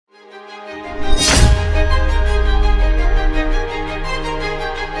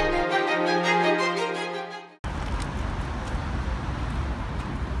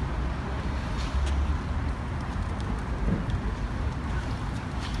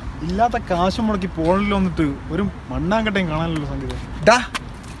ഇല്ലാത്ത കാശ് മുടക്കി പോളണ്ടിൽ വന്നിട്ട് ഒരു മണ്ണാങ്കട്ടയും കാണാനുള്ള സംഗീതം.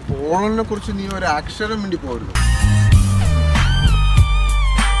 പോളണ്ടിനെ കുറിച്ച് നീ ഒരു അക്ഷരം വേണ്ടി പോരുന്നു.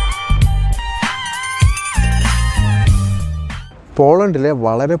 പോളണ്ടിലെ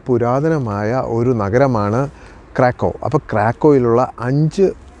വളരെ പുരാതനമായ ഒരു നഗരമാണ് ക്രാക്കോ. അപ്പോൾ ക്രാക്കോയിലുള്ള 5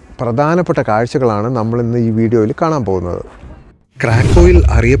 പ്രധാനപ്പെട്ട കാഴ്ചകളാണ് നമ്മളിന്ന് ഈ വീഡിയോയിൽ കാണാൻ പോകുന്നത്. ക്രാക്കോയിൽ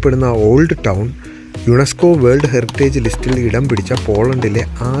അറിയപ്പെടുന്ന old town UNESCO world heritage ലിസ്റ്റിൽ ഇടം പിടിച്ച പോളണ്ടിലെ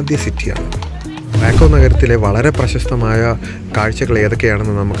ആദ്യ സിറ്റിയാണ്. ക്രാക്കോ നഗരത്തിലെ വളരെ പ്രശസ്തമായ കാഴ്ചകൾ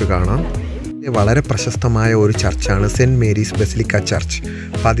ഏതൊക്കെയാണെന്ന് നമുക്ക് കാണാം. വളരെ പ്രശസ്തമായ ഒരു ചർച്ചാണ് സെൻറ്റ് മേരീസ് ബസിലിക്ക ചർച്ച്.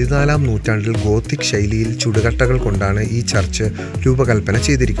 14-ാം നൂറ്റാണ്ടിൽ ഗോത്തിക് ശൈലിയിൽ ചുടുകട്ടകൾ കൊണ്ടാണ് ഈ ചർച്ച് രൂപകൽപ്പന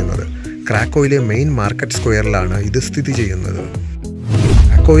ചെയ്തിരിക്കുന്നത്. ക്രാക്കോയിലെ മെയിൻ മാർക്കറ്റ് സ്ക്വയറിലാണ് ഇത് സ്ഥിതി ചെയ്യുന്നത്.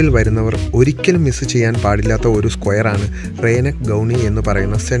 ക്രാക്കോയിൽ വരുന്നവർ ഒരിക്കലും മിസ് ചെയ്യാൻ പാടില്ലാത്ത ഒരു സ്ക്വയറാണ് റേനെക് ഗൗണി എന്ന്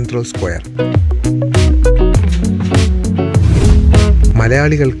പറയുന്ന സെൻട്രൽ സ്ക്വയർ.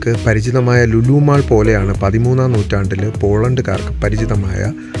 മലയാളികൾക്ക് പരിചിതമായ ലുലു മാൾ പോലെയാണ് 13-ാം നൂറ്റാണ്ടിൽ പോളണ്ടുകാർക്ക് പരിചിതമായ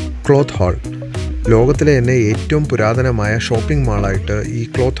ക്ലോത്ത് ഹാൾ. ലോകത്തിലെ തന്നെ ഏറ്റവും പുരാതനമായ ഷോപ്പിംഗ് മാളായിട്ട് ഈ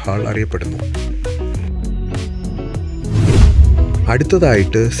ക്ലോത്ത് ഹാൾ അറിയപ്പെടുന്നു.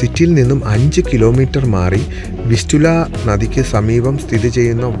 അടുത്തതായിട്ട് സിറ്റിയിൽ നിന്നും 5 കിലോമീറ്റർ മാറി വിസ്റ്റുല നദിക്ക് സമീപം സ്ഥിതി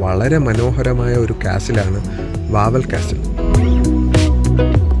ചെയ്യുന്ന വളരെ മനോഹരമായ ഒരു കാസിലാണ് വാവൽ കാസിൽ.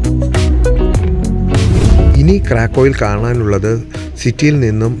 ഇനി ക്രാക്കോയിൽ കാണാനുള്ളത് സിറ്റിയിൽ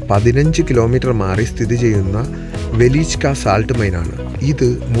നിന്നും 15 കിലോമീറ്റർ മാറി സ്ഥിതി ചെയ്യുന്ന welychka സാൾട്ട് മൈനാണ്. ഇത്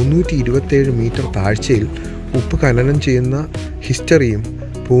 327 മീറ്റർ താഴ്ചയിൽ ഉപ്പ് ഖനനം ചെയ്യുന്ന ഹിസ്റ്ററിയും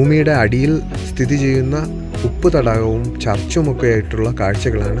ഭൂമിയുടെ അടിയിൽ സ്ഥിതി ചെയ്യുന്ന ഉപ്പ് തടാകവും ചർച്ചുമൊക്കെ ആയിട്ടുള്ള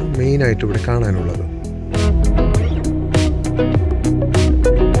കാഴ്ചകളാണ് മെയിനായിട്ട് ഇവിടെ കാണാനുള്ളത്.